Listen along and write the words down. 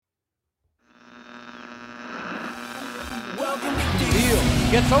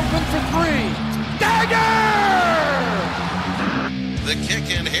Gets open for three. Dagger! The kick,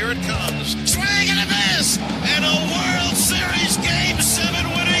 and here it comes. Swing and a miss! And a World Series Game 7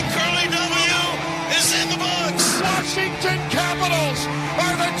 winning Curly W is in the books. Washington Capitals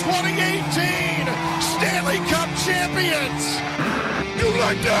are the 2018 Stanley Cup champions. You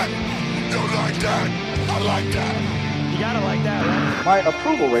like that? You like that? I like that. You gotta like that, right? My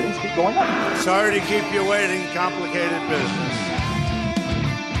approval ratings keep going up. Sorry to keep you waiting. Complicated business.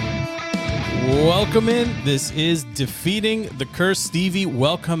 Welcome in. This is Defeating the Curse. Stevie,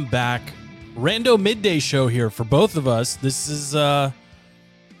 welcome back. Rando midday show here for both of us. This is, I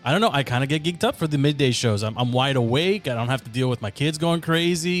don't know. I kind of get geeked up for the midday shows. I'm wide awake. I don't have to deal with my kids going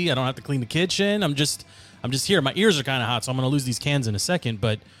crazy. I don't have to clean the kitchen. I'm just here. My ears are kind of hot, so I'm going to lose these cans in a second.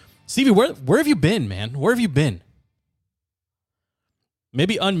 But Stevie, where have you been, man? Where have you been?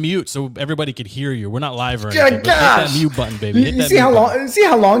 Maybe unmute so everybody could hear you. We're not live or anything. Hit that mute button, baby. You see how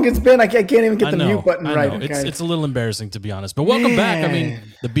long it's been? I can't even get the mute button right. Okay. It's a little embarrassing, to be honest. But welcome back. I mean,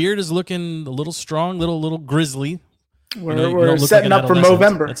 the beard is looking a little strong, little grizzly. We're setting up for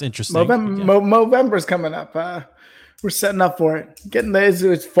Movember. That's interesting. Movember's coming up. We're setting up for it.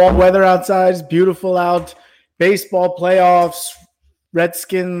 It's fall weather outside. It's beautiful out. Baseball playoffs.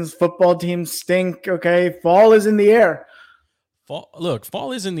 Redskins football teams stink. Okay, fall is in the air.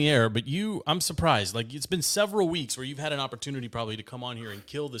 Fall is in the air, but I'm surprised. Like, it's been several weeks where you've had an opportunity probably to come on here and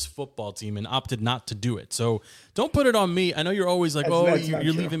kill this football team and opted not to do it. So don't put it on me. I know you're always like,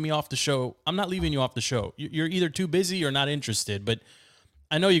 you're leaving me off the show. I'm not leaving you off the show. You're either too busy or not interested, but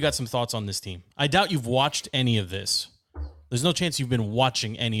I know you got some thoughts on this team. I doubt you've watched any of this. There's no chance you've been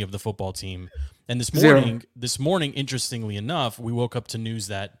watching any of the football team. And this morning, interestingly enough, we woke up to news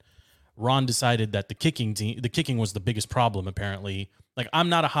that Ron decided that the kicking was the biggest problem, apparently. Like, I'm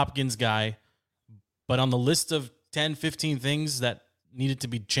not a Hopkins guy, but on the list of 10, 15 things that needed to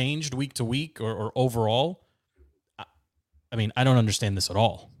be changed week to week or overall, I mean, I don't understand this at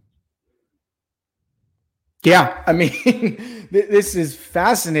all. Yeah, I mean, this is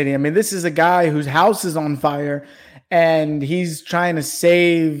fascinating. I mean, this is a guy whose house is on fire, and he's trying to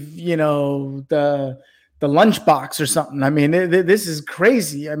save, the lunchbox or something. I mean, this is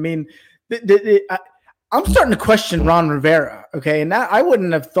crazy. I mean, I'm starting to question Ron Rivera, okay? And I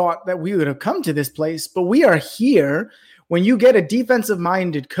wouldn't have thought that we would have come to this place, but we are here. When you get a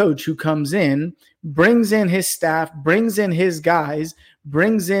defensive-minded coach who comes in, brings in his staff, brings in his guys,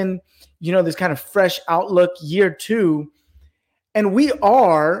 brings in, this kind of fresh outlook year two, and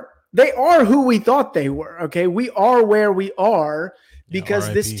they are who we thought they were, okay? We are where we are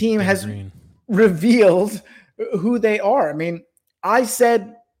because this team has revealed who they are. I mean, I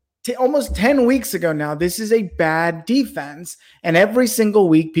said almost 10 weeks ago now, this is a bad defense. And every single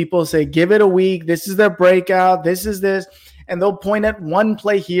week, people say, give it a week. This is their breakout. This is this. And they'll point at one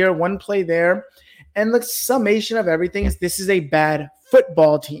play here, one play there. And the summation of everything is this is a bad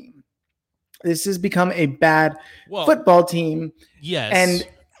football team. This has become a bad football team. Yes.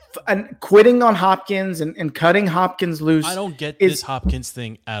 And quitting on Hopkins and cutting Hopkins loose. I don't get this Hopkins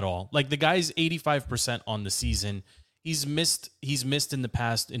thing at all. Like, the guy's 85% on the season. He's missed in the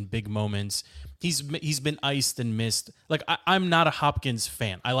past in big moments. He's been iced and missed. Like, I'm not a Hopkins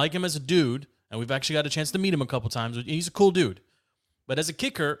fan. I like him as a dude, and we've actually got a chance to meet him a couple times. He's a cool dude. But as a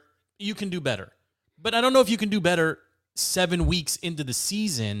kicker, you can do better. But I don't know if you can do better 7 weeks into the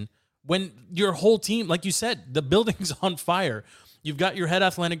season when your whole team, like you said, the building's on fire. You've got your head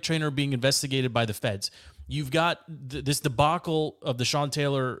athletic trainer being investigated by the feds. You've got this debacle of the Sean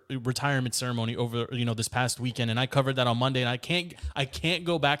Taylor retirement ceremony over, this past weekend, and I covered that on Monday, and I can't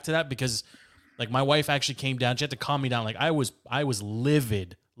go back to that because, like, my wife actually came down. She had to calm me down. Like, I was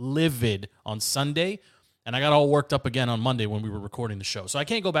livid on Sunday, and I got all worked up again on Monday when we were recording the show. So I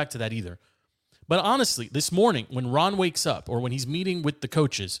can't go back to that either. But honestly, this morning when Ron wakes up or when he's meeting with the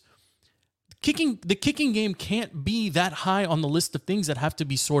coaches, the kicking game can't be that high on the list of things that have to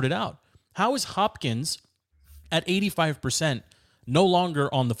be sorted out. How is Hopkins at 85% no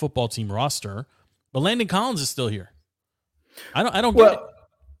longer on the football team roster, but Landon Collins is still here? I don't get it.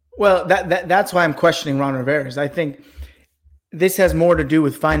 Well, that's why I'm questioning Ron Rivera. I think this has more to do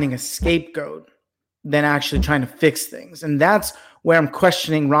with finding a scapegoat than actually trying to fix things. And that's where I'm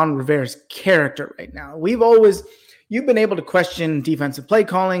questioning Ron Rivera's character right now. You've been able to question defensive play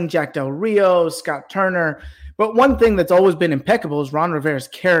calling, Jack Del Rio, Scott Turner, but one thing that's always been impeccable is Ron Rivera's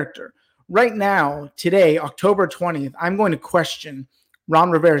character. Right now, today, October 20th, I'm going to question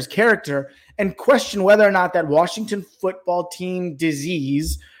Ron Rivera's character and question whether or not that Washington football team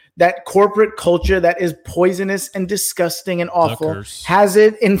disease, that corporate culture that is poisonous and disgusting and awful, has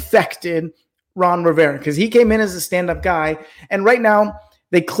it infected Ron Rivera? Because he came in as a stand-up guy, and right now,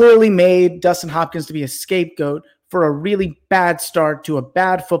 they clearly made Dustin Hopkins to be a scapegoat for a really bad start to a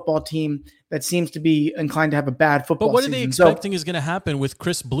bad football team that seems to be inclined to have a bad football season. But what are they expecting is going to happen with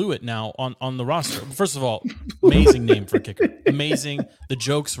Chris Blewett now on the roster? First of all, amazing name for a kicker. Amazing. The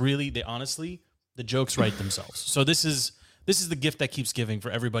jokes the jokes write themselves. So this is the gift that keeps giving for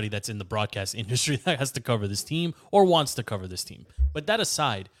everybody that's in the broadcast industry that has to cover this team or wants to cover this team. But that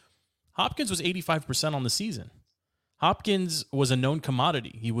aside, Hopkins was 85% on the season. Hopkins was a known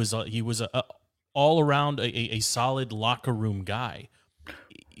commodity. He was a all around a solid locker room guy.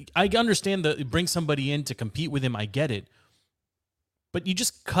 I understand that bring somebody in to compete with him. I get it, but you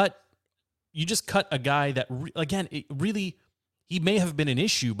just cut a guy that he may have been an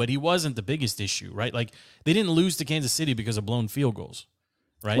issue, but he wasn't the biggest issue, right? Like they didn't lose to Kansas City because of blown field goals,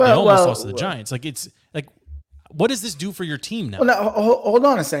 right? They almost lost to the Giants. Like it's like, what does this do for your team now? Well, now hold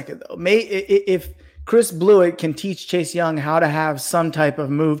on a second though. If Chris Blewett can teach Chase Young how to have some type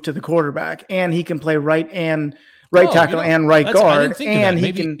of move to the quarterback, and he can play right tackle and right guard, and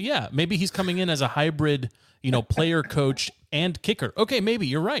maybe he's coming in as a hybrid, player, coach, and kicker. Okay, maybe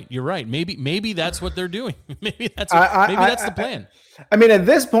you're right. Maybe that's what they're doing. maybe that's the plan. I mean, at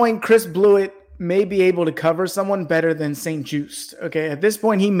this point, Chris Blewett may be able to cover someone better than St. Juste. Okay, at this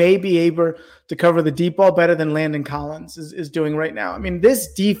point, he may be able to cover the deep ball better than Landon Collins is doing right now. I mean,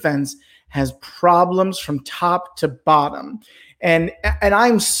 this defense has problems from top to bottom. And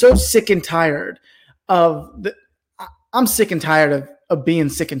I'm so sick and tired of I'm sick and tired of being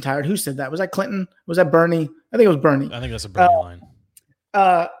sick and tired. Who said that? Was that Clinton? Was that Bernie? I think it was Bernie. I think that's a Bernie line.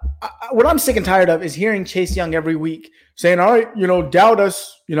 What I'm sick and tired of is hearing Chase Young every week saying, all right, doubt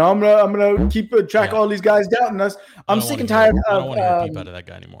us. I'm gonna keep track of all these guys doubting us. I'm sick and tired of I don't want to hear a peep out of that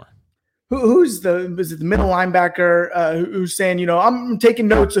guy anymore. Was it the middle linebacker who's saying, I'm taking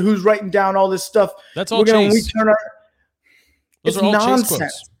notes of who's writing down all this stuff. That's all Chase. It's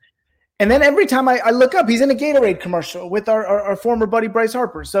nonsense. And then every time I look up, he's in a Gatorade commercial with our former buddy Bryce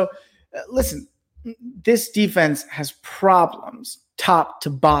Harper. So listen, this defense has problems top to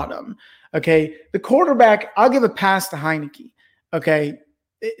bottom. Okay. The quarterback, I'll give a pass to Heineke. Okay.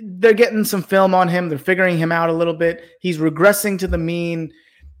 They're getting some film on him. They're figuring him out a little bit. He's regressing to the mean.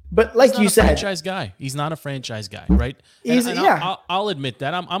 But like you said, franchise guy. He's not a franchise guy, right? I'll admit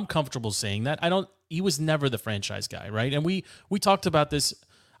that. I'm comfortable saying that. He was never the franchise guy, right? And we talked about this.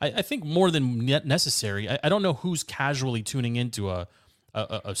 I think more than necessary. I don't know who's casually tuning into a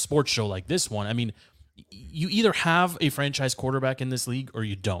sports show like this one. I mean, you either have a franchise quarterback in this league or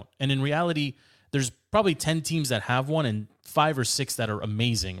you don't. And in reality, there's probably 10 teams that have one and 5 or 6 that are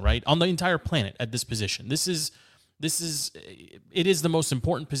amazing, right? On the entire planet at this position. It is the most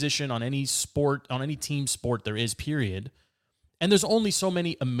important position on any sport, on any team sport there is, period. And there's only so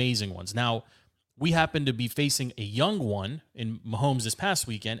many amazing ones. Now, we happen to be facing a young one in Mahomes this past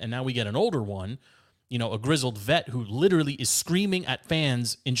weekend, and now we get an older one, a grizzled vet who literally is screaming at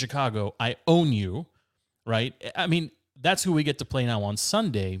fans in Chicago, I own you, right? I mean, that's who we get to play now on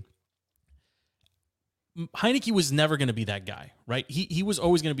Sunday. Heineke was never going to be that guy, right? He was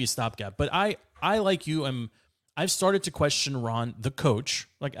always going to be a stopgap. But I like you, I've started to question Ron, the coach.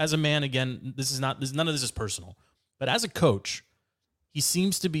 Like as a man, again, none of this is personal. But as a coach, he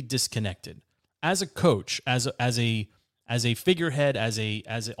seems to be disconnected. As a coach, as a figurehead,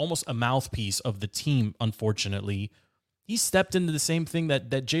 as almost a mouthpiece of the team, unfortunately, he stepped into the same thing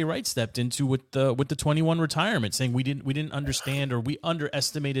that Jay Wright stepped into with the 21 retirement, saying we didn't understand, or we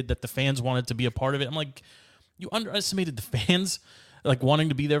underestimated that the fans wanted to be a part of it. I'm like, you underestimated the fans, like wanting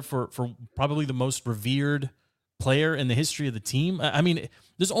to be there for probably the most revered player in the history of the team. I mean,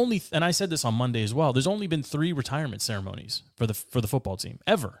 there's only, and I said this on Monday as well, there's only been 3 retirement ceremonies for the football team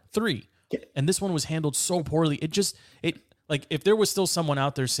ever, 3, and this one was handled so poorly. Like if there was still someone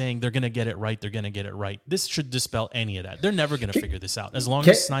out there saying they're going to get it right, this should dispel any of that. They're never going to figure this out. As long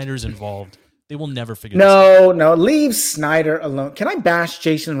as Snyder's involved, they will never figure this out. No, leave Snyder alone. Can I bash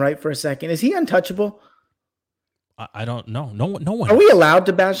Jason Wright for a second? Is he untouchable? I don't know. No one. Are we allowed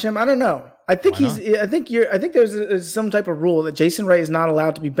to bash him? I don't know. I think I think there's some type of rule that Jason Wright is not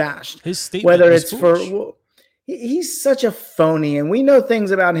allowed to be bashed. His statement, whether it's foolish. He's such a phony, and we know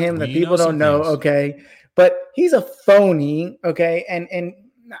things about him that people don't know. Okay, but he's a phony. Okay, and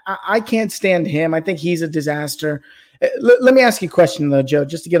I can't stand him. I think he's a disaster. Let me ask you a question though, Joe,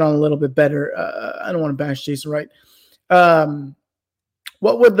 just to get on a little bit better. I don't want to bash Jason Wright.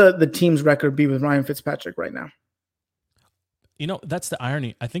 What would the team's record be with Ryan Fitzpatrick right now? That's the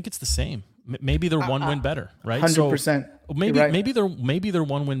irony. I think it's the same. Maybe they're one win better, right? 100%. So maybe they're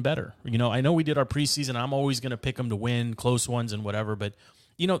one win better. I know we did our preseason. I'm always going to pick them to win close ones and whatever, but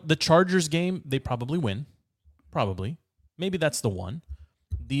the Chargers game, they probably win. Probably. Maybe that's the one.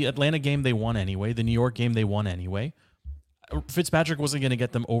 The Atlanta game they won anyway. The New York game they won anyway. Fitzpatrick wasn't going to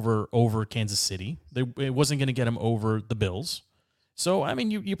get them over Kansas City. It wasn't going to get him over the Bills. So I mean,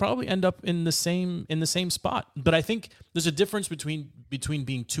 you probably end up in the same spot. But I think there's a difference between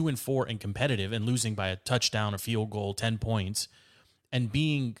being 2-4 and competitive and losing by a touchdown, a field goal, 10 points, and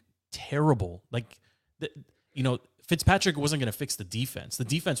being terrible. Like, Fitzpatrick wasn't going to fix the defense. The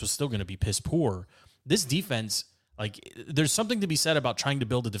defense was still going to be piss poor. This defense, like, there's something to be said about trying to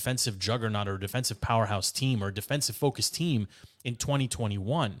build a defensive juggernaut or a defensive powerhouse team or a defensive focused team in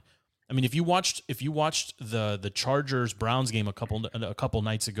 2021. I mean, if you watched the Chargers Browns game a couple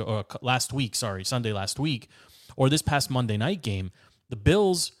nights ago, or Sunday last week, or this past Monday night game, the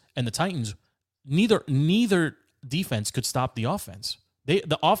Bills and the Titans, neither defense could stop the offense.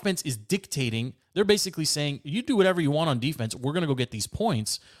 The offense is dictating. They're basically saying, you do whatever you want on defense. We're going to go get these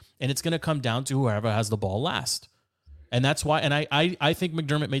points, and it's going to come down to whoever has the ball last. And that's why. And I think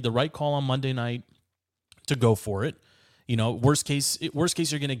McDermott made the right call on Monday night to go for it. Worst case,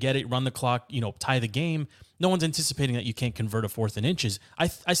 you're going to get it, run the clock, tie the game. No one's anticipating that you can't convert a 4th and inches.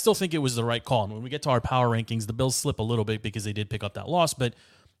 I still think it was the right call. And when we get to our power rankings, the Bills slip a little bit because they did pick up that loss, but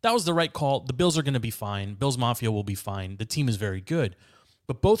that was the right call. The Bills are going to be fine. Bills Mafia will be fine. The team is very good.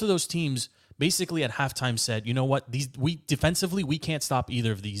 But both of those teams basically at halftime said, you know what, defensively, we can't stop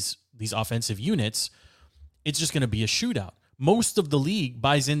either of these offensive units. It's just going to be a shootout. Most of the league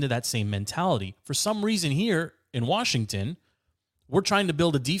buys into that same mentality. For some reason here in Washington, we're trying to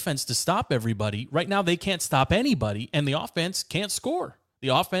build a defense to stop everybody. Right now, they can't stop anybody, and the offense can't score. The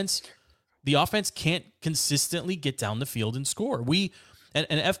offense can't consistently get down the field and score. And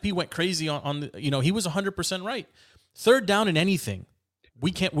FP went crazy on he was 100% right. 3rd down in anything,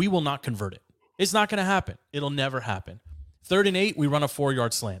 we will not convert it. It's not going to happen. It'll never happen. 3rd and 8, we run a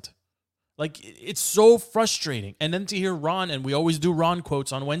 4-yard slant. Like, it's so frustrating. And then to hear Ron, and we always do Ron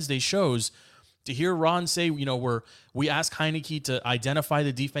quotes on Wednesday shows, to hear Ron say, we ask Heineke to identify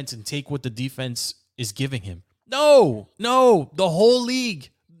the defense and take what the defense is giving him. No, the whole league,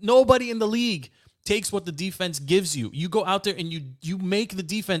 nobody in the league takes what the defense gives you. You go out there and you make the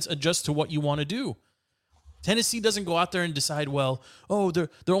defense adjust to what you want to do. Tennessee doesn't go out there and decide,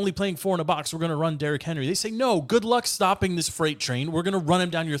 they're only playing 4 in a box. We're going to run Derrick Henry. They say, no, good luck stopping this freight train. We're going to run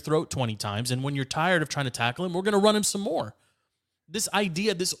him down your throat 20 times. And when you're tired of trying to tackle him, we're going to run him some more. This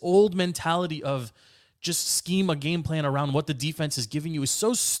idea, this old mentality of just scheme a game plan around what the defense is giving you is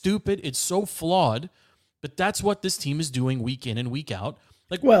so stupid. It's so flawed. But that's what this team is doing week in and week out.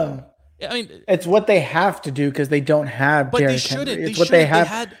 It's what they have to do because they don't have Derrick Henry. It's what they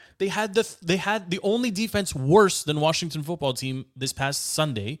have. They had the only defense worse than Washington football team this past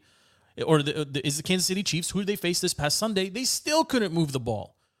Sunday, or is the Kansas City Chiefs, who they faced this past Sunday. They still couldn't move the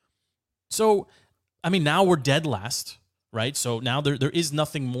ball. So, I mean, now we're dead last, right? So now there is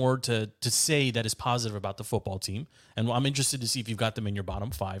nothing more to say that is positive about the football team. And I'm interested to see if you've got them in your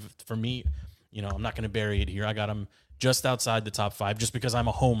bottom 5. For me, I'm not going to bury it here. I got them just outside the top 5 just because I'm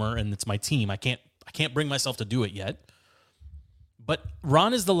a homer and it's my team. I can't bring myself to do it yet. But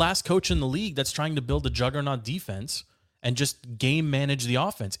Ron is the last coach in the league that's trying to build a juggernaut defense and just game manage the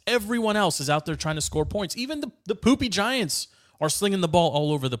offense. Everyone else is out there trying to score points. Even the poopy Giants are slinging the ball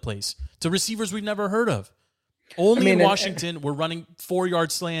all over the place to receivers we've never heard of. In Washington, we're running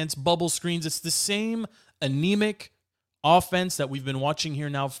 4-yard slants, bubble screens. It's the same anemic offense that we've been watching here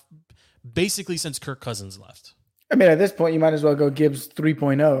now basically since Kirk Cousins left. I mean, at this point, you might as well go Gibbs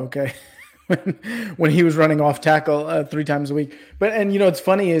 3.0, okay? when he was running off tackle 3 times a week. But, what's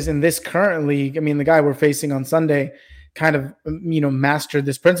funny is in this current league, I mean, the guy we're facing on Sunday kind of, mastered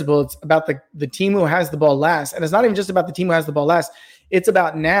this principle. It's about the team who has the ball last. And it's not even just about the team who has the ball last. It's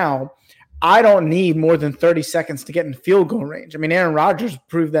about now, I don't need more than 30 seconds to get in field goal range. I mean, Aaron Rodgers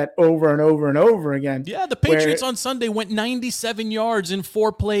proved that over and over and over again. Yeah, the Patriots on Sunday went 97 yards in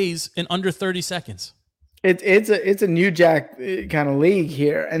 4 plays in under 30 seconds. It's a new jack kind of league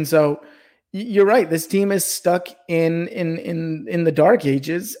here. And so, you're right. This team is stuck in the dark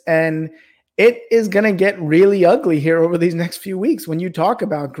ages, and it is going to get really ugly here over these next few weeks. When you talk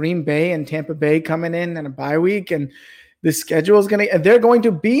about Green Bay and Tampa Bay coming in and a bye week, and the schedule is they're going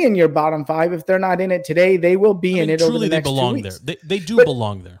to be in your bottom 5. If they're not in it today, they will be in it over the next 2 weeks. They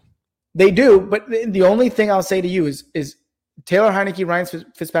belong there. They do. But the only thing I'll say to you is Taylor Heineke, Ryan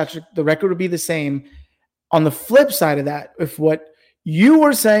Fitzpatrick, the record would be the same. On the flip side of that, if what you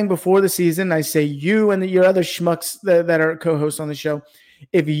were saying before the season, I say you and your other schmucks that are co-hosts on the show,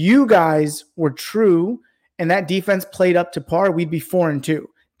 if you guys were true and that defense played up to par, we'd be 4-2.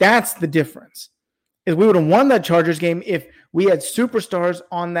 That's the difference. Is we would have won that Chargers game if we had superstars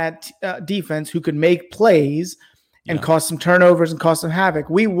on that defense who could make plays and cause some turnovers and cause some havoc,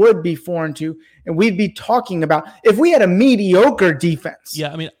 we would be 4-2, and we'd be talking about if we had a mediocre defense.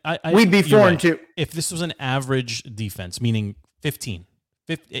 Yeah, I mean, we'd be 4-2. If this was an average defense, meaning 15,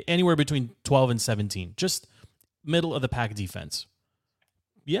 anywhere between 12 and 17, just middle of the pack defense.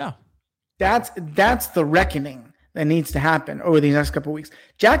 Yeah, that's the reckoning that needs to happen over these next couple of weeks.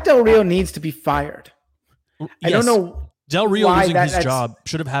 Jack Del Rio needs to be fired. Yes. I don't know. Del Rio losing his job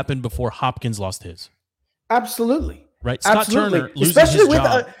should have happened before Hopkins lost his. Absolutely. Right. Scott Turner losing his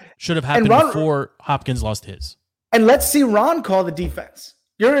job should have happened before Hopkins lost his. And let's see Ron call the defense.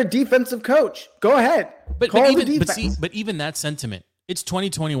 You're a defensive coach. Go ahead. But even that sentiment, it's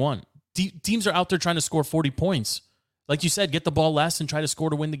 2021. Teams are out there trying to score 40 points. Like you said, get the ball last and try to score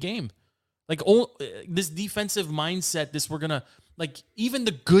to win the game. Like this defensive mindset, we're going to, like, even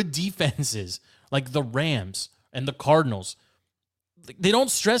the good defenses, like the Rams and the Cardinals, they don't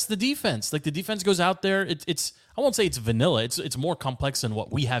stress the defense. Like, the defense goes out there. It's I won't say it's vanilla. It's more complex than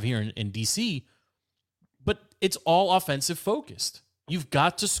what we have here in DC, but it's all offensive focused. You've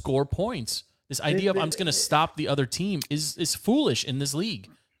got to score points. This idea of I'm just going to stop the other team is foolish in this league.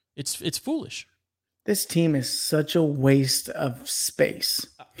 It's foolish. This team is such a waste of space.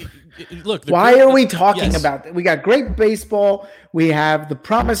 Look, why are we talking about that? We got great baseball. We have the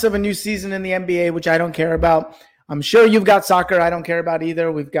promise of a new season in the NBA, which I don't care about. I'm sure you've got soccer. I don't care about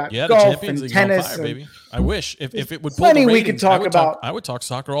either. We've got golf and tennis. Fire, baby. I wish if it would pull plenty the ratings, we could talk about. I would talk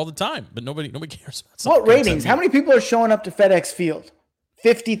soccer all the time, but nobody cares about soccer. What ratings? How many people are showing up to FedEx Field?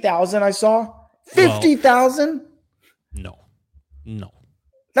 50,000 I saw. 50,000? No.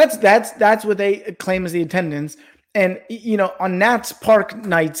 That's what they claim as the attendance. And, you know, on Nats Park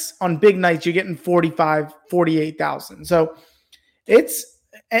nights, on big nights, you're getting 45, 48,000. So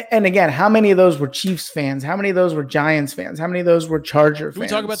and again, how many of those were Chiefs fans? How many of those were Giants fans? How many of those were Charger fans? Can we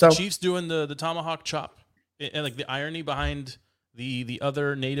talk about the Chiefs doing the tomahawk chop? And like the irony behind the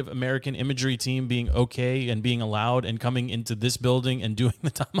other Native American imagery team being okay and being allowed and coming into this building and doing the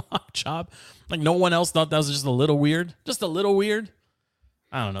tomahawk chop. Like, no one else thought that was just a little weird. Just a little weird.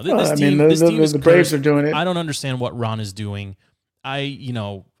 I don't know. This team is the Braves are doing it. I don't understand what Ron is doing.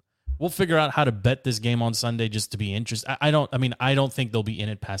 We'll figure out how to bet this game on Sunday just to be interested. I don't think they'll be in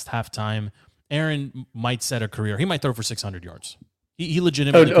it past halftime. Aaron might set a career. He might throw for 600 yards. He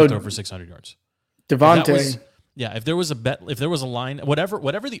legitimately could throw for 600 yards. Devontae. If there was a bet, if there was a line,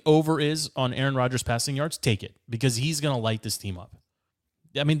 whatever the over is on Aaron Rodgers passing yards, take it, because he's going to light this team up.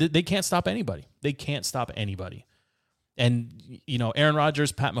 I mean, they can't stop anybody. And, you know, Aaron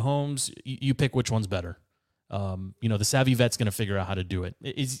Rodgers, Pat Mahomes, you pick which one's better. The savvy vet's going to figure out how to do it.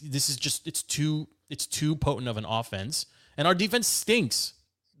 It's too potent of an offense, and our defense stinks.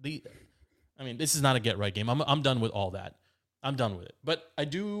 This is not a get right game. I'm done with all that. I'm done with it. But I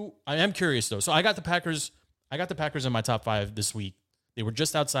am curious though. So I got the Packers in my top 5 this week. They were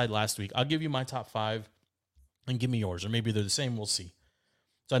just outside last week. I'll give you my top 5 and give me yours, or maybe they're the same. We'll see.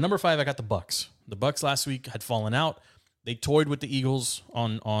 So at number 5, I got the Bucs. The Bucs last week had fallen out. They toyed with the Eagles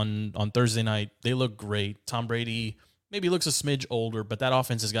on Thursday night. They look great. Tom Brady maybe looks a smidge older, but that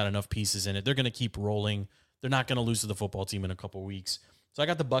offense has got enough pieces in it. They're going to keep rolling. They're not going to lose to the football team in a couple weeks. So I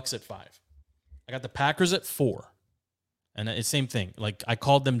got the Bucs at 5. I got the Packers at 4. And it's same thing. Like, I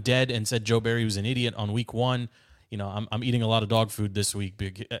called them dead and said Joe Barry was an idiot on week 1. You know, I'm eating a lot of dog food this week.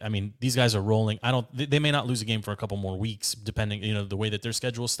 I mean, these guys are rolling. They may not lose a game for a couple more weeks, depending, you know, the way that their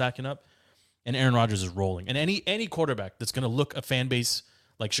schedule is stacking up. And Aaron Rodgers is rolling. And any quarterback that's going to look a fan base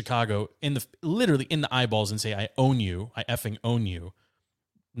like Chicago literally in the eyeballs and say, I own you, I effing own you.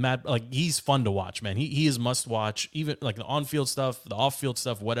 Matt, like, he's fun to watch, man. He is must watch, even like the on-field stuff, the off-field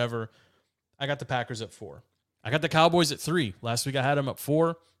stuff, whatever. I got the Packers at 4. I got the Cowboys at 3. Last week I had them at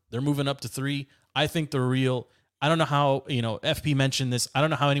 4. They're moving up to 3. I think they're real. I don't know how, FP mentioned this. I don't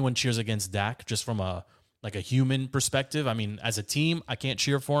know how anyone cheers against Dak just from a human perspective. I mean, as a team, I can't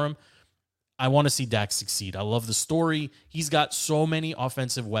cheer for him. I want to see Dak succeed. I love the story. He's got so many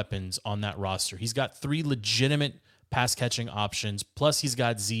offensive weapons on that roster. He's got 3 legitimate pass-catching options, plus he's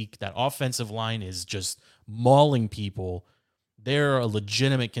got Zeke. That offensive line is just mauling people. They're a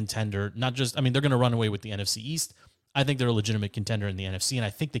legitimate contender. They're going to run away with the NFC East. I think they're a legitimate contender in the NFC, and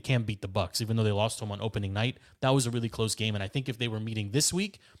I think they can beat the Bucs, even though they lost to them on opening night. That was a really close game, and I think if they were meeting this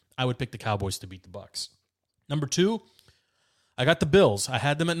week, I would pick the Cowboys to beat the Bucs. Number 2, I got the Bills. I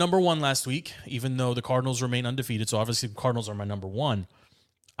had them at number 1 last week, even though the Cardinals remain undefeated, so obviously the Cardinals are my number 1.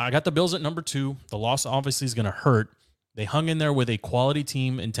 I got the Bills at number 2. The loss obviously is going to hurt. They hung in there with a quality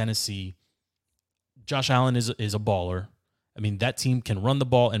team in Tennessee. Josh Allen is a baller. I mean, that team can run the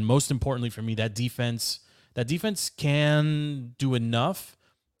ball, and most importantly for me, that defense can do enough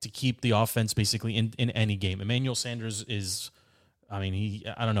to keep the offense basically in any game. Emmanuel Sanders is, I mean,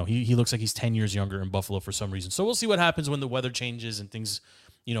 I don't know. He looks like he's 10 years younger in Buffalo for some reason. So we'll see what happens when the weather changes and things,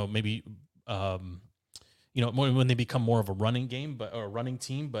 maybe, when they become more of a running game, or a running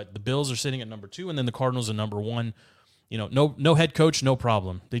team. But the Bills are sitting at number 2, and then the Cardinals are number 1. No head coach, no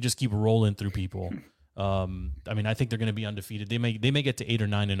problem. They just keep rolling through people. I think they're going to be undefeated. They may get to 8 or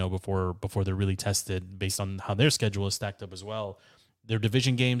 9-0 before they're really tested based on how their schedule is stacked up as well. Their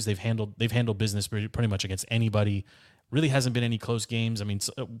division games, they've handled business pretty much against anybody. Really hasn't been any close games. I mean,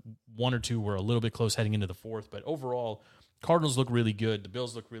 1 or 2 were a little bit close heading into the 4th, but overall, Cardinals look really good. The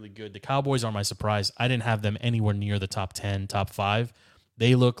Bills look really good. The Cowboys are my surprise. I didn't have them anywhere near the top 10, top 5.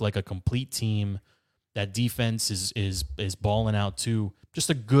 They look like a complete team. That defense is balling out too. Just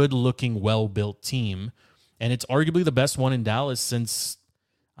a good-looking, well-built team, and it's arguably the best one in Dallas since,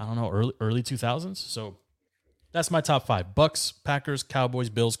 I don't know, early 2000s. So that's my top 5: Bucks, Packers, Cowboys,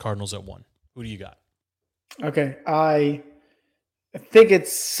 Bills, Cardinals at 1. Who do you got? Okay, I think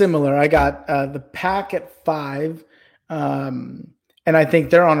it's similar. I got the Pack at 5, and I think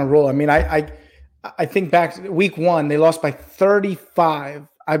they're on a roll. I mean, I think back to week 1, they lost by 35.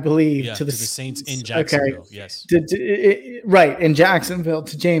 I believe to the Saints in Jacksonville. Okay. Yes. Right. In Jacksonville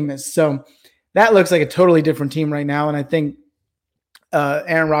to Jameis. So that looks like a totally different team right now. And I think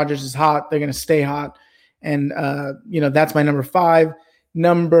Aaron Rodgers is hot. They're going to stay hot. And, that's my number 5.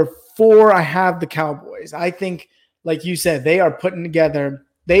 Number 4, I have the Cowboys. I think, like you said, they are putting together,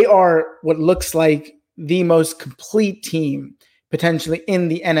 they are what looks like the most complete team potentially in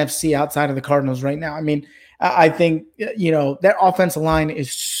the NFC outside of the Cardinals right now. I mean, I think, their offensive line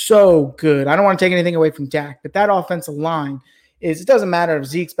is so good. I don't want to take anything away from Dak, but that offensive line it doesn't matter if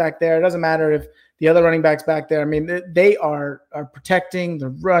Zeke's back there. It doesn't matter if the other running back's back there. I mean, they are protecting, they're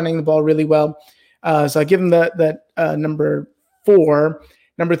running the ball really well. So I give them that number 4.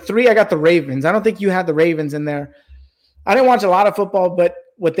 Number 3, I got the Ravens. I don't think you had the Ravens in there. I didn't watch a lot of football, but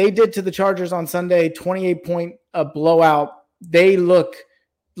what they did to the Chargers on Sunday, 28-point blowout, they look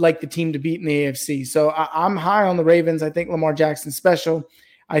like the team to beat in the AFC. So I'm high on the Ravens. I think Lamar Jackson's special.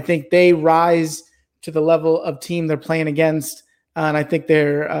 I think they rise to the level of team they're playing against, and I think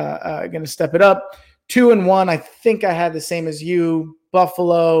they're going to step it up. 2 and 1, I think I had the same as you.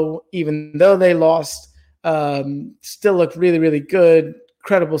 Buffalo, even though they lost, still look really, really good.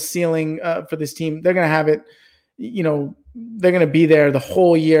 Credible ceiling for this team. They're going to have it, they're going to be there the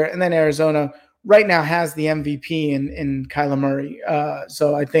whole year. And then Arizona right now has the MVP in Kyler Murray.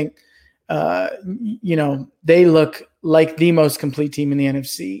 So I think, they look like the most complete team in the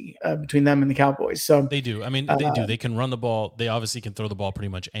NFC between them and the Cowboys. So they do. I mean, they do. They can run the ball. They obviously can throw the ball pretty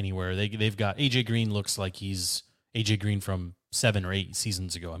much anywhere. They've got AJ Green. Looks like he's AJ Green from 7 or 8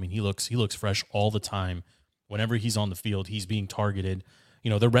 seasons ago. I mean, he looks fresh all the time. Whenever he's on the field, he's being targeted.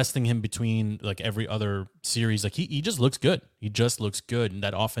 They're resting him between like every other series. Like he just looks good. He just looks good, and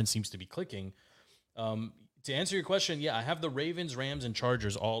that offense seems to be clicking. To answer your question, yeah, I have the Ravens, Rams, and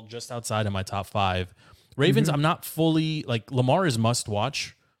Chargers all just outside of my top 5. Ravens, I'm not fully like Lamar is must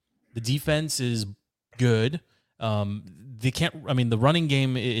watch. The defense is good. The running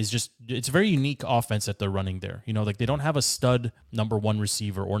game is it's a very unique offense that they're running there. Like they don't have a stud number 1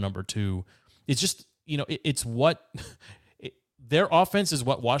 receiver or number 2. It's just, it's what their offense is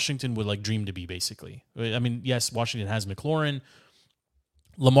what Washington would like dream to be basically. I mean, yes, Washington has McLaurin.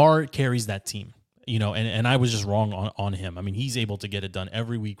 Lamar carries that team. And I was just wrong on him. I mean, he's able to get it done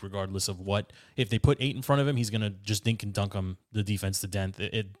every week, regardless of what. If they put 8 in front of him, he's going to just dink and dunk them, the defense to death.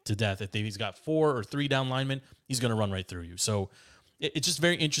 If he's got 4 or 3 down linemen, he's going to run right through you. So it's just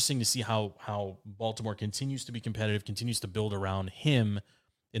very interesting to see how Baltimore continues to be competitive, continues to build around him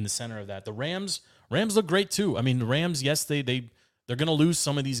in the center of that. The Rams look great too. I mean, the Rams, yes, they're going to lose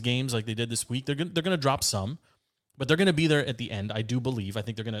some of these games like they did this week. They're going to drop some. But they're going to be there at the end, I do believe. I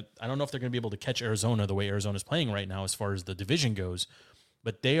think they're going to – I don't know if they're going to be able to catch Arizona the way Arizona's playing right now as far as the division goes.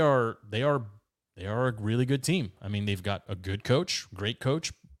 But they are a really good team. I mean, they've got a good coach, great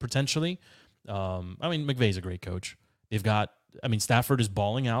coach, potentially. McVay's a great coach. They've got – Stafford is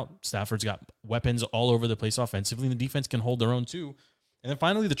balling out. Stafford's got weapons all over the place offensively, and the defense can hold their own too. And then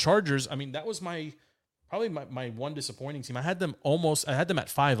finally the Chargers, that was my one disappointing team. I had them at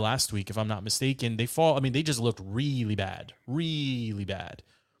 5 last week, if I'm not mistaken. They just looked really bad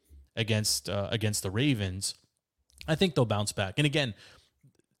against the Ravens. I think they'll bounce back. And again,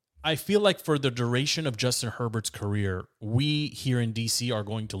 I feel like for the duration of Justin Herbert's career, we here in DC are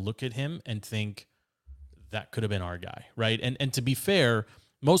going to look at him and think that could have been our guy, right? And to be fair,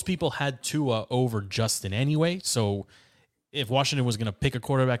 most people had Tua over Justin anyway. So if Washington was going to pick a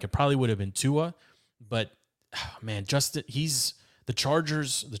quarterback, it probably would have been Tua. But man, Justin, The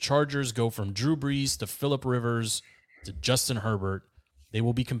Chargers go from Drew Brees to Phillip Rivers to Justin Herbert. They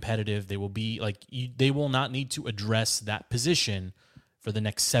will be competitive. They will be they will not need to address that position for the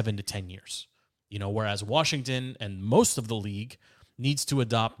next 7 to 10 years. Whereas Washington and most of the league needs to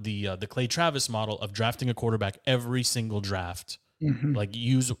adopt the Clay Travis model of drafting a quarterback every single draft. Mm-hmm.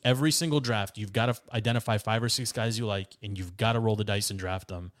 Use every single draft. You've got to identify 5 or 6 guys you like, and you've got to roll the dice and draft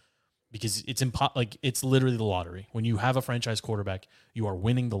them, because it's literally the lottery. When you have a franchise quarterback, you are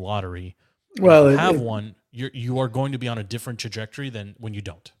winning the lottery. Well, if you have one, you are going to be on a different trajectory than when you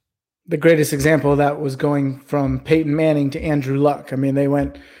don't. The greatest example of that was going from Peyton Manning to Andrew Luck. I mean, they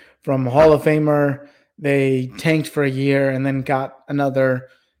went from Hall of Famer, they tanked for a year, and then got another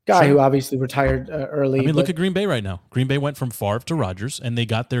guy who obviously retired early. I mean, look at Green Bay right now. Green Bay went from Favre to Rodgers, and they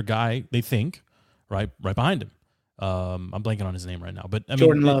got their guy, they think, right behind him. I'm blanking on his name right now, but I mean,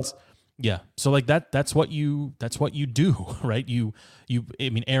 Jordan Love. Yeah. So that's what you do, right? I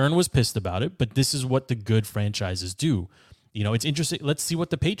mean, Aaron was pissed about it, but this is what the good franchises do. It's interesting. Let's see what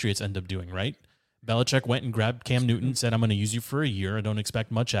the Patriots end up doing, right? Belichick went and grabbed Cam Newton, said, I'm going to use you for a year. I don't expect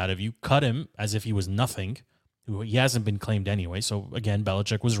much out of you. Cut him as if he was nothing. He hasn't been claimed anyway. So again,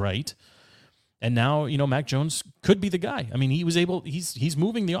 Belichick was right. And now, Mac Jones could be the guy. I mean, he's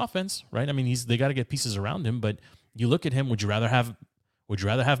moving the offense, right? I mean, they got to get pieces around him, but you look at him, would you rather have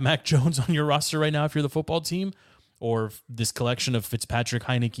Mac Jones on your roster right now if you're the football team, or this collection of Fitzpatrick,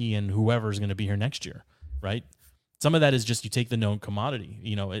 Heineke, and whoever is going to be here next year, right? Some of that is just you take the known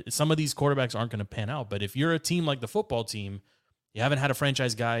commodity. Some of these quarterbacks aren't going to pan out, but if you're a team like the football team, you haven't had a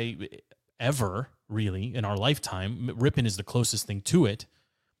franchise guy ever, really, in our lifetime. Rippon is the closest thing to it.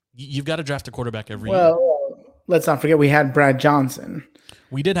 You've got to draft a quarterback every year. Well, let's not forget we had Brad Johnson.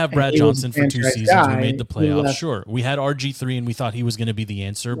 We did have Brad Johnson for 2 seasons. We made the playoffs. Sure. We had RG3 and we thought he was going to be the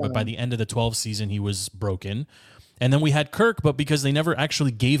answer, but by the end of the 12th season, he was broken. And then we had Kirk, but because they never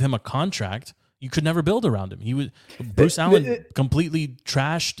actually gave him a contract, you could never build around him. Bruce Allen completely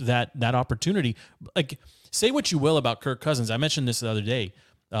trashed that opportunity. Say what you will about Kirk Cousins. I mentioned this the other day.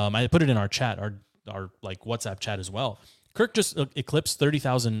 I put it in our chat, our WhatsApp chat as well. Kirk just eclipsed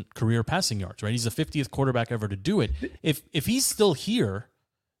 30,000 career passing yards, right? He's the 50th quarterback ever to do it. If he's still here,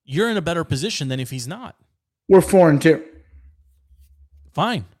 you're in a better position than if he's not. We're 4-2.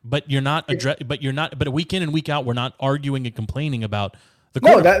 Fine, but you're not. But week in and week out, we're not arguing and complaining about the.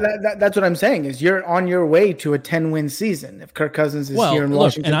 No, that's what I'm saying. Is you're on your way to a 10-win season if Kirk Cousins is here in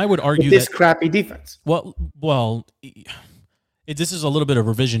Washington. And I would argue with this crappy defense. Well. This is a little bit of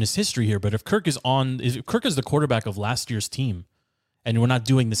revisionist history here, but if Kirk is the quarterback of last year's team, and we're not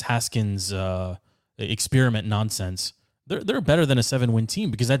doing this Haskins experiment nonsense, they're better than a 7-win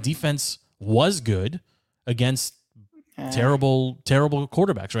team because that defense was good against terrible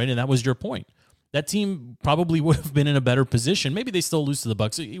quarterbacks, right? And that was your point. That team probably would have been in a better position. Maybe they still lose to the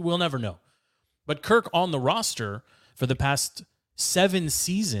Bucs. We'll never know. But Kirk on the roster for the past 7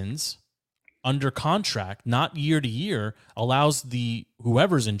 seasons under contract, not year to year, allows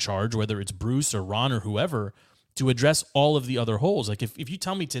whoever's in charge, whether it's Bruce or Ron or whoever, to address all of the other holes. Like if you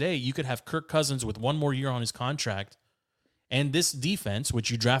tell me today you could have Kirk Cousins with 1 more year on his contract and this defense, which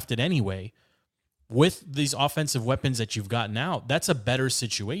you drafted anyway, with these offensive weapons that you've got now, that's a better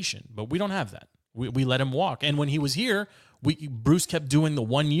situation. But we don't have that. We let him walk. And when he was here, Bruce kept doing the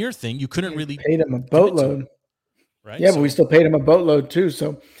 1 year thing. You couldn't really paid him a boatload. Right? Yeah, but we still paid him a boatload too.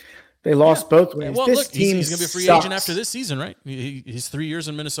 So they lost both ways. Well, this team he's going to be a free agent after this season, right? His 3 years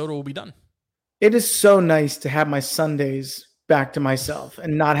in Minnesota will be done. It is so nice to have my Sundays back to myself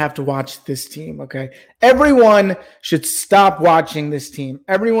and not have to watch this team, okay? Everyone should stop watching this team.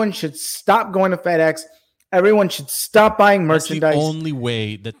 Everyone should stop going to FedEx. Everyone should stop buying merchandise. That's the only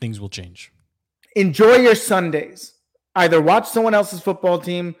way that things will change. Enjoy your Sundays. Either watch someone else's football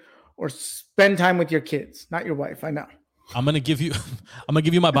team or spend time with your kids, not your wife, I know. I'm gonna give you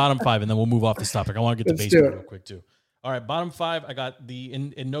my bottom 5, and then we'll move off this topic. I want to get to baseball real quick too. All right, bottom 5. I got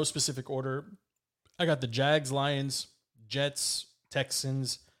in no specific order. I got the Jags, Lions, Jets,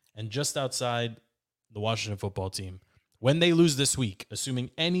 Texans, and just outside the Washington football team. When they lose this week,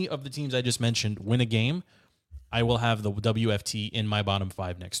 assuming any of the teams I just mentioned win a game, I will have the WFT in my bottom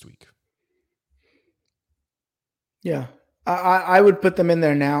 5 next week. Yeah, I would put them in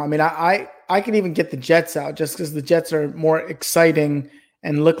there now. I mean, I can even get the Jets out just because the Jets are more exciting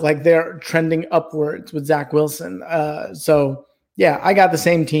and look like they're trending upwards with Zach Wilson. So, yeah, I got the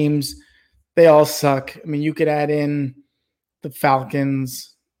same teams. They all suck. I mean, you could add in the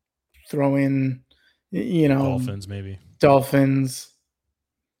Falcons, throw in, Dolphins maybe. Dolphins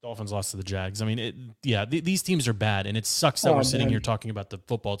lost to the Jags. I mean, these teams are bad, and it sucks that we're sitting here talking about the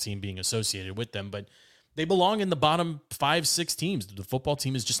football team being associated with them, but They belong in the bottom 5-6 teams. The football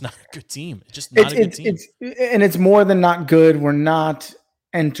team is just not a good team. It's just not a good team. It's more than not good. We're not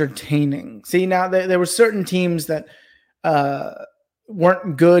entertaining. See, now there were certain teams that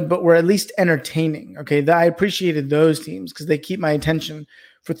weren't good, but were at least entertaining. Okay, I appreciated those teams because they keep my attention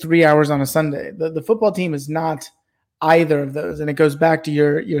for 3 hours on a Sunday. The football team is not either of those, and it goes back to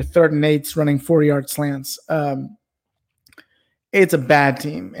your 3rd and 8s running 4-yard slants. It's a bad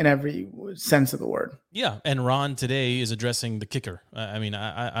team in every sense of the word. Yeah, and Ron today is addressing the kicker. I mean,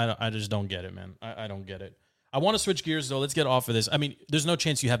 I just don't get it, man. I don't get it. I want to switch gears, though. Let's get off of this. I mean, there's no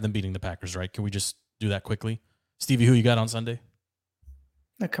chance you have them beating the Packers, right? Can we just do that quickly? Stevie, who you got on Sunday?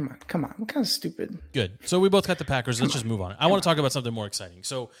 No, come on. What kind of stupid? Good. So we both got the Packers. Let's just move on. I want to talk about something more exciting.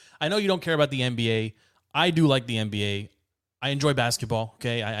 So I know you don't care about the NBA. I do like the NBA. I enjoy basketball,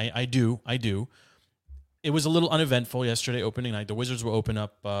 okay? I do. It was a little uneventful yesterday, opening night. The Wizards will open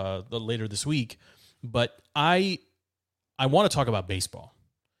up later this week. But I want to talk about baseball.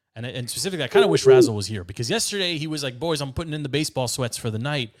 And specifically, I kind of wish Razzle was here because yesterday he was like, boys, I'm putting in the baseball sweats for the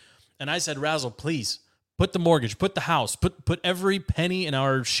night. And I said, Razzle, please put the mortgage, put the house, put every penny in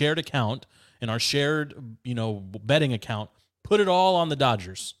our shared account, in our shared, betting account, put it all on the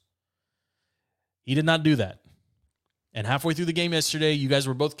Dodgers. He did not do that. And halfway through the game yesterday, you guys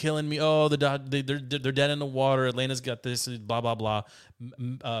were both killing me. Oh, they're dead in the water. Atlanta's got this, blah, blah, blah.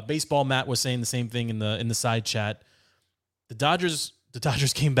 Baseball Matt was saying the same thing in the side chat. The Dodgers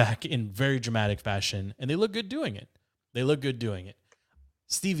came back in very dramatic fashion, and they look good doing it.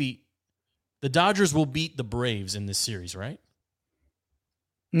 Stevie, the Dodgers will beat the Braves in this series, right?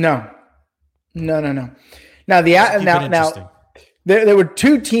 No. Now there were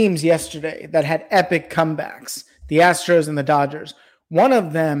 2 teams yesterday that had epic comebacks. The Astros and the Dodgers. One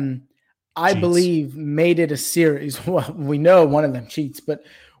of them, I believe, made it a series. Well, we know one of them cheats, but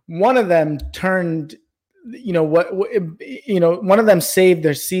one of them turned, one of them saved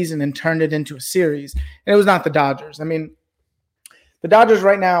their season and turned it into a series. And it was not the Dodgers. I mean, the Dodgers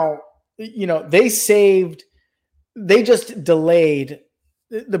right now, they just delayed.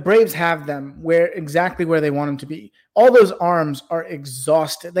 The Braves have them exactly where they want them to be. All those arms are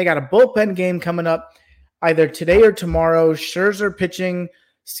exhausted. They got a bullpen game coming up either today or tomorrow. Scherzer pitching,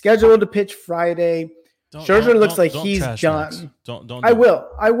 scheduled to pitch Friday. Scherzer looks like he's done. Don't. I will.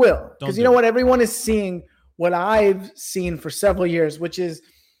 Because you know what? Everyone is seeing what I've seen for several years, which is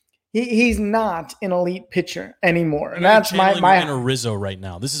he's not an elite pitcher anymore. And that's my inner Rizzo right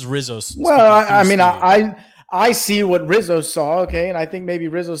now. This is Rizzo's. Well, I see what Rizzo saw, okay, and I think maybe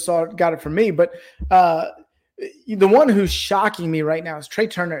Rizzo got it from me, but the one who's shocking me right now is Trey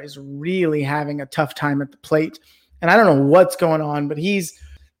Turner is really having a tough time at the plate. And I don't know what's going on, but he's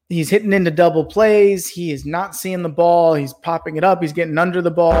hitting into double plays. He is not seeing the ball. He's popping it up. He's getting under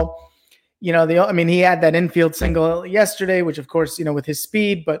the ball. He had that infield single yesterday, which of course, with his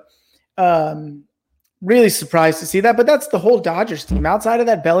speed, but really surprised to see that. But that's the whole Dodgers team outside of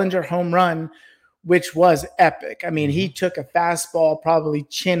that Bellinger home run, which was epic. I mean, he took a fastball probably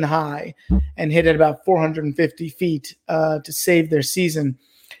chin high and hit it about 450 feet to save their season.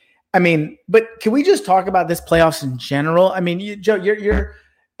 I mean, but can we just talk about this playoffs in general? I mean, Joe, you're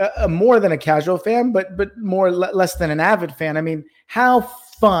more than a casual fan, but less than an avid fan. I mean, how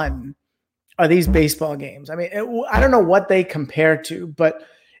fun are these baseball games? I mean, I don't know what they compare to, but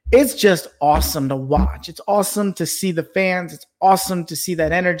it's just awesome to watch. It's awesome to see the fans. It's awesome to see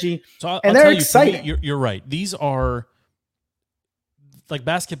that energy. And they're excited. You're right. These are like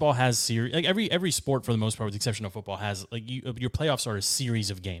basketball has series. Like every sport for the most part, with the exception of football, has your playoffs are a series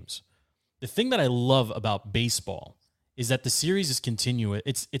of games. The thing that I love about baseball is that the series is continuous.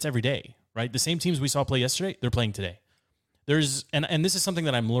 It's every day, right? The same teams we saw play yesterday, they're playing today. And this is something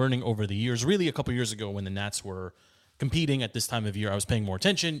that I'm learning over the years. Really, a couple years ago when the Nats were competing at this time of year, I was paying more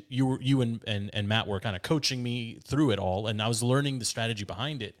attention. You and Matt were kind of coaching me through it all, and I was learning the strategy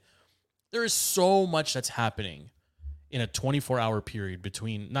behind it. There is so much that's happening in a 24-hour period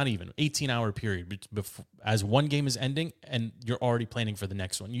between, not even 18-hour period, as one game is ending and you're already planning for the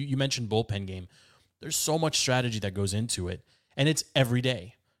next one. You mentioned bullpen game. There's so much strategy that goes into it, and it's every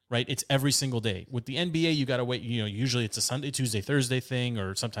day, right? It's every single day. With the NBA, you got to wait. Usually it's a Sunday, Tuesday, Thursday thing,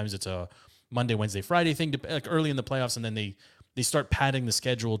 or sometimes it's a Monday, Wednesday, Friday thing, like early in the playoffs, and then they start padding the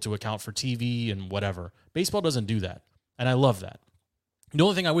schedule to account for TV and whatever. Baseball doesn't do that, and I love that. The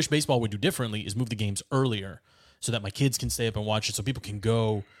only thing I wish baseball would do differently is move the games earlier so that my kids can stay up and watch it, so people can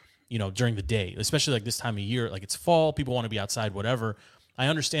go, during the day, especially like this time of year. Like it's fall, people want to be outside, whatever. I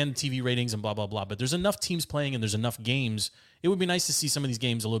understand TV ratings and blah, blah, blah, but there's enough teams playing and there's enough games. It would be nice to see some of these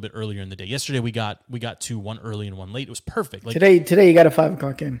games a little bit earlier in the day. Yesterday we got two, one early and one late. It was perfect. Like today you got a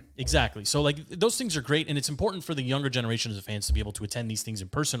 5:00 game. Exactly. So like those things are great, and it's important for the younger generations of fans to be able to attend these things in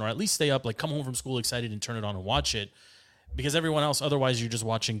person, or at least stay up, like come home from school excited and turn it on and watch it, because everyone else, otherwise you're just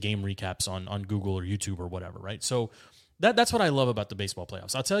watching game recaps on Google or YouTube or whatever, right? So that's what I love about the baseball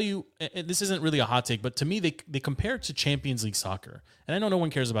playoffs. I'll tell you, and this isn't really a hot take, but to me they compare it to Champions League soccer. And I know no one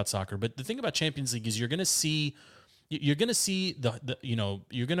cares about soccer, but the thing about Champions League is you're going to see the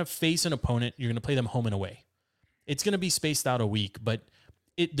you're going to face an opponent, you're going to play them home and away. It's going to be spaced out a week, but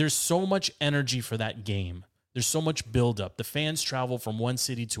there's so much energy for that game. There's so much buildup. The fans travel from one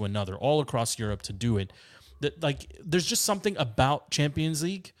city to another, all across Europe to do it. There's just something about Champions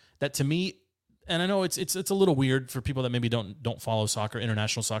League that, to me, and I know it's a little weird for people that maybe don't follow soccer,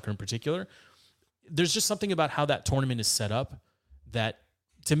 international soccer in particular. There's just something about how that tournament is set up that,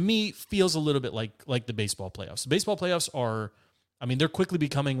 to me, feels a little bit like the baseball playoffs. The baseball playoffs are, they're quickly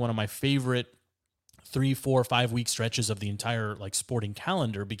becoming one of my favorite 3, 4, 5 week stretches of the entire sporting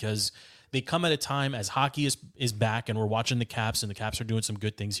calendar, because they come at a time as hockey is back and we're watching the Caps, and the Caps are doing some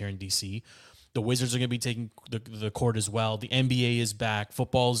good things here in DC. The Wizards are going to be taking the court as well. The NBA is back.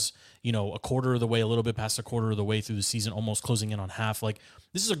 Football's, a quarter of the way, a little bit past a quarter of the way through the season, almost closing in on half.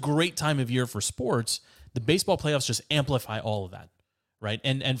 This is a great time of year for sports. The baseball playoffs just amplify all of that, right?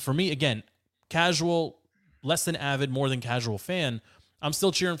 And for me, again, casual, less than avid, more than casual fan, I'm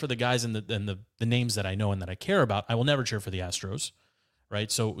still cheering for the guys and the names that I know and that I care about. I will never cheer for the Astros,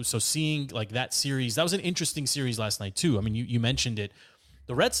 right? So seeing that series, that was an interesting series last night too. You mentioned it.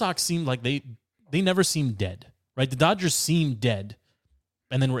 The Red Sox seemed like they never seemed dead, right? The Dodgers seemed dead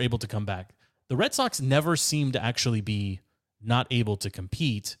and then were able to come back. The Red Sox never seemed to actually be not able to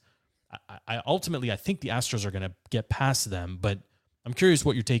compete. I ultimately think the Astros are going to get past them, but I'm curious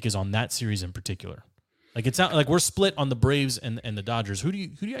what your take is on that series in particular. It's not like we're split on the Braves and the Dodgers. Who do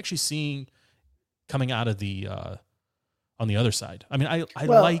you actually seeing coming out of the on the other side? I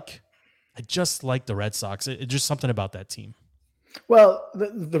just like the Red Sox. It's just something about that team. Well,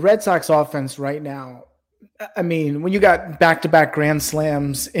 the Red Sox offense right now, when you got back-to-back grand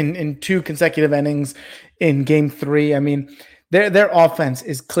slams in 2 consecutive innings in Game 3, their offense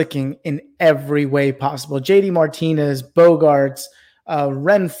is clicking in every way possible. JD Martinez, Bogarts,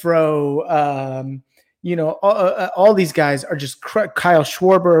 Renfroe, all these guys are just Kyle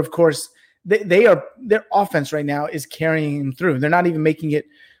Schwarber, of course. Their offense right now is carrying them through. They're not even making it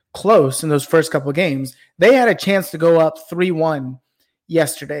close in those first couple of games. They had a chance to go up 3-1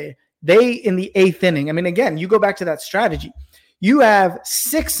 yesterday. They, in the 8th inning, again, you go back to that strategy. You have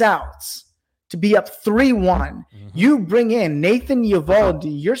 6 outs to be up 3-1. Mm-hmm. You bring in Nathan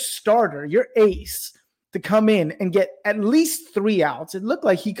Eovaldi, your starter, your ace, to come in and get at least 3 outs. It looked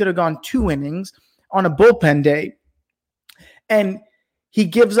like he could have gone 2 innings on a bullpen day. And he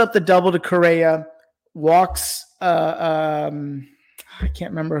gives up the double to Correa, walks I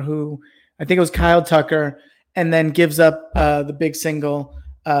can't remember who. I think it was Kyle Tucker, and then gives up the big single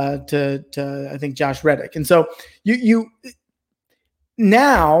to I think Josh Reddick. And so you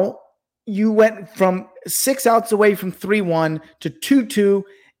went from 6 outs away from 3-1 to 2-2,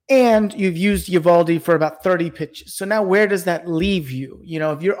 and you've used Eovaldi for about 30 pitches. So now where does that leave you?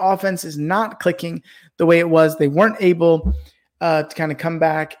 If your offense is not clicking the way it was, they weren't able to kind of come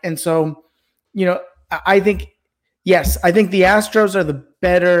back. And so, I think the Astros are the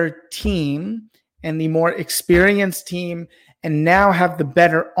better team and the more experienced team, and now have the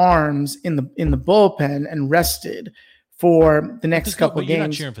better arms in the bullpen and rested for the next couple games. You're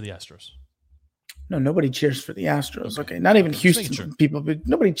not cheering for the Astros. No, nobody cheers for the Astros. Okay, not even Houston people, but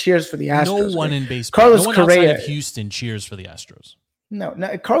nobody cheers for the Astros. No one in baseball. No one outside of Houston cheers for the Astros. No,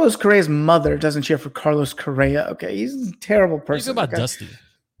 Carlos Correa's mother doesn't cheer for Carlos Correa. Okay, he's a terrible person. What about Dusty?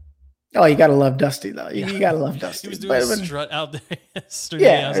 Oh, you gotta love Dusty though. You gotta love Dusty. He was doing a strut out there yesterday.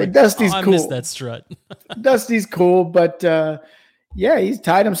 Yeah, Dusty's cool. I missed that strut. Dusty's cool, but he's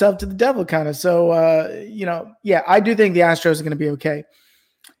tied himself to the devil kind of. So I do think the Astros are going to be okay.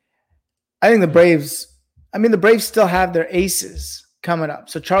 I think the Braves still have their aces coming up.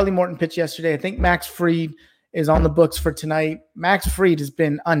 So Charlie Morton pitched yesterday. I think Max Fried is on the books for tonight. Max Fried has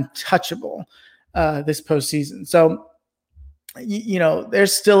been untouchable this postseason. So they're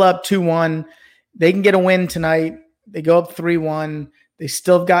still up 2-1. They can get a win tonight. They go up 3-1. They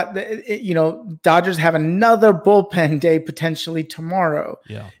still got Dodgers have another bullpen day potentially tomorrow.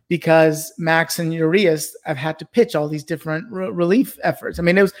 Yeah. Because Max and Urias have had to pitch all these different relief efforts.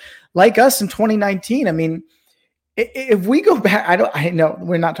 It was like us in 2019. If we go back, I know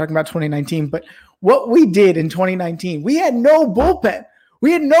we're not talking about 2019, but what we did in 2019, we had no bullpen.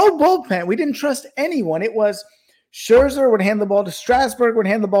 We had no bullpen. We didn't trust anyone. It was Scherzer would hand the ball to Strasburg, would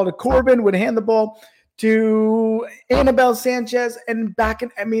hand the ball to Corbin, would hand the ball to Anibal Sanchez, and back.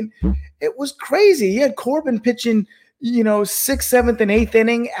 I mean, it was crazy. You had Corbin pitching, 6th, 7th, and 8th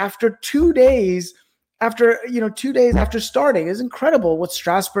inning after 2 days. After 2 days after starting. It's incredible what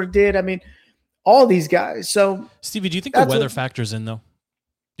Strasburg did. I mean, all these guys. So, Stevie, do you think the weather factors in, though?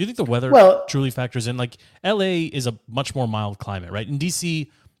 Do you think the weather truly factors in? Like, LA is a much more mild climate, right? In DC,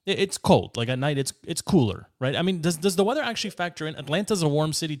 it's cold. Like at night, it's cooler, right? I mean, does the weather actually factor in? Atlanta's a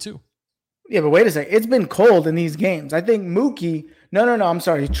warm city too. Yeah, but wait a second. It's been cold in these games. I think I'm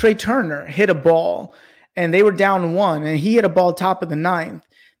sorry. Trey Turner hit a ball, and they were down 1, and he hit a ball top of the 9th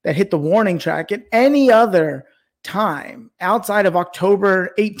that hit the warning track. At any other time outside of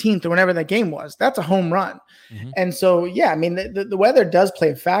October 18th or whenever that game was, that's a home run. Mm-hmm. And so, yeah, I mean, the weather does play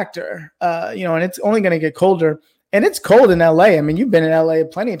a factor, and it's only going to get colder. And it's cold in LA. I mean, you've been in LA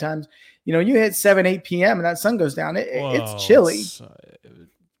plenty of times. You hit 7, 8 p.m. and that sun goes down. It's chilly.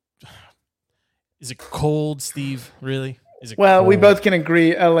 Is it cold, Steve? Really? Is it cold? We cold? both can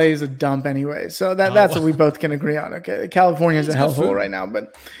agree LA is a dump anyway. So that's what we both can agree on. Okay. California is a hellhole right now,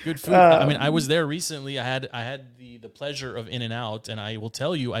 but good food. I mean, I was there recently. I had the pleasure of In-N-Out, and I will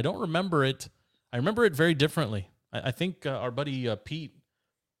tell you, I don't remember it. I remember it very differently. I think our buddy Pete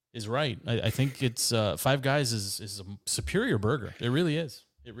is right. I think it's Five Guys is a superior burger. It really is.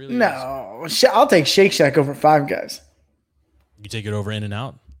 It really is. No, I'll take Shake Shack over Five Guys. You take it over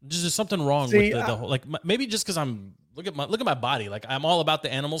In-N-Out? There's something wrong with the whole, like, maybe just because look at my body. Like, I'm all about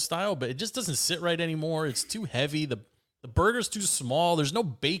the animal style, but it just doesn't sit right anymore. It's too heavy. The burger's too small. There's no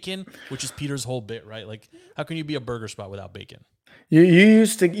bacon, which is Peter's whole bit, right? Like, how can you be a burger spot without bacon? You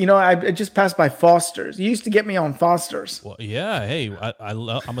used to, I just passed by Foster's. You used to get me on Foster's. Well, yeah. Hey,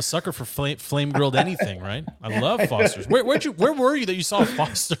 I'm a sucker for flame grilled anything, right? I love Foster's. Where were you that you saw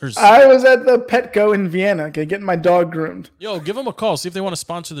Foster's? I was at the Petco in Vienna, getting my dog groomed. Yo, give them a call. See if they want to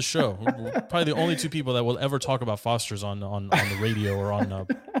sponsor the show. We're probably the only 2 people that will ever talk about Foster's on the radio or on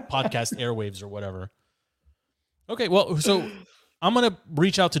podcast airwaves or whatever. Okay, well, so I'm gonna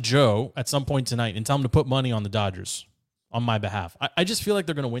reach out to Joe at some point tonight and tell him to put money on the Dodgers on my behalf. I just feel like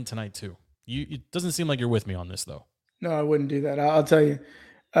they're going to win tonight too. It doesn't seem like you're with me on this though. No, I wouldn't do that. I'll tell you.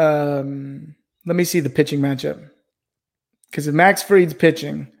 Let me see the pitching matchup. Because if Max Fried's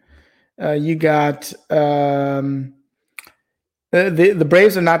pitching, you got the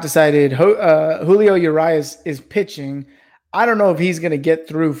Braves have not decided. Julio Urias is pitching. I don't know if he's going to get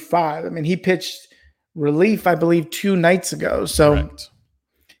through 5. I mean, he pitched relief, I believe, 2 nights ago. So,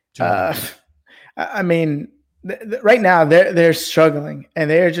 I mean, right now they're struggling and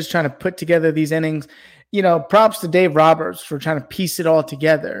they're just trying to put together these innings. Props to Dave Roberts for trying to piece it all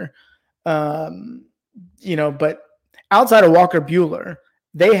together. But outside of Walker Buehler,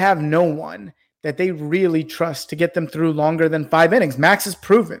 they have no one that they really trust to get them through longer than 5 innings. Max has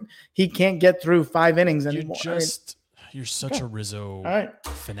proven he can't get through 5 innings anymore. You're such a Rizzo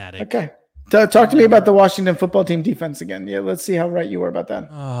fanatic. Okay. Talk to me about the Washington football team defense again. Yeah, let's see how right you were about that.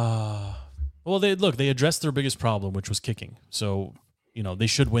 Well, they addressed their biggest problem, which was kicking. So, they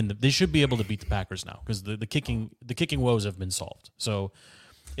should win. They should be able to beat the Packers now because the kicking woes have been solved. So,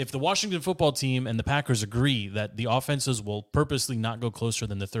 if the Washington football team and the Packers agree that the offenses will purposely not go closer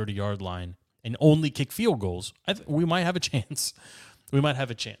than the 30-yard line and only kick field goals, we might have a chance. We might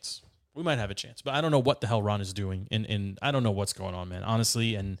have a chance. But I don't know what the hell Ron is doing, and I don't know what's going on, man.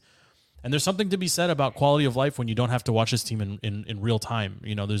 Honestly, and there's something to be said about quality of life when you don't have to watch this team in real time.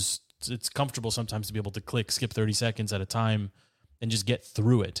 It's comfortable sometimes to be able to skip 30 seconds at a time and just get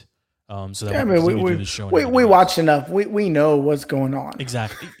through it. So that we do this show. We watch enough. We know what's going on.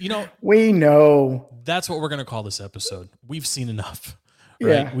 Exactly. We know. That's what we're going to call this episode. We've seen enough.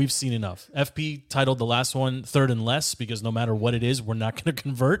 Right? Yeah. We've seen enough. FP titled the last one Third and Less because no matter what it is, we're not going to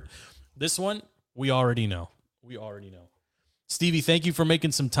convert. This one, we already know. Stevie, thank you for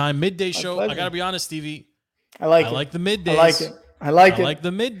making some time. Midday show. I got to be honest, Stevie. I like the middays. I like it. I like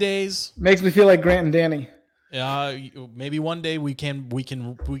the middays. Makes me feel like Grant and Danny. Maybe one day we can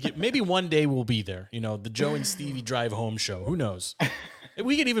maybe one day we'll be there. The Joe and Stevie drive home show. Who knows?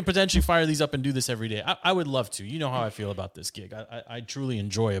 We could even potentially fire these up and do this every day. I would love to. You know how I feel about this gig. I truly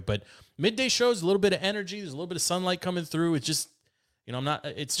enjoy it. But midday shows, a little bit of energy. There's a little bit of sunlight coming through. It's just,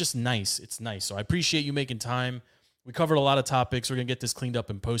 it's just nice. It's nice. So I appreciate you making time. We covered a lot of topics. We're going to get this cleaned up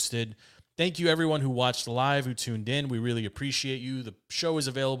and posted. Thank you, everyone who watched live, who tuned in. We really appreciate you. The show is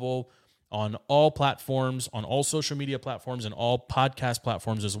available on all platforms, on all social media platforms, and all podcast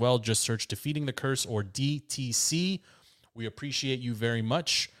platforms as well. Just search Defeating the Curse or DTC. We appreciate you very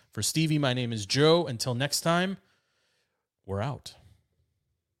much. For Stevie, my name is Joe. Until next time, we're out.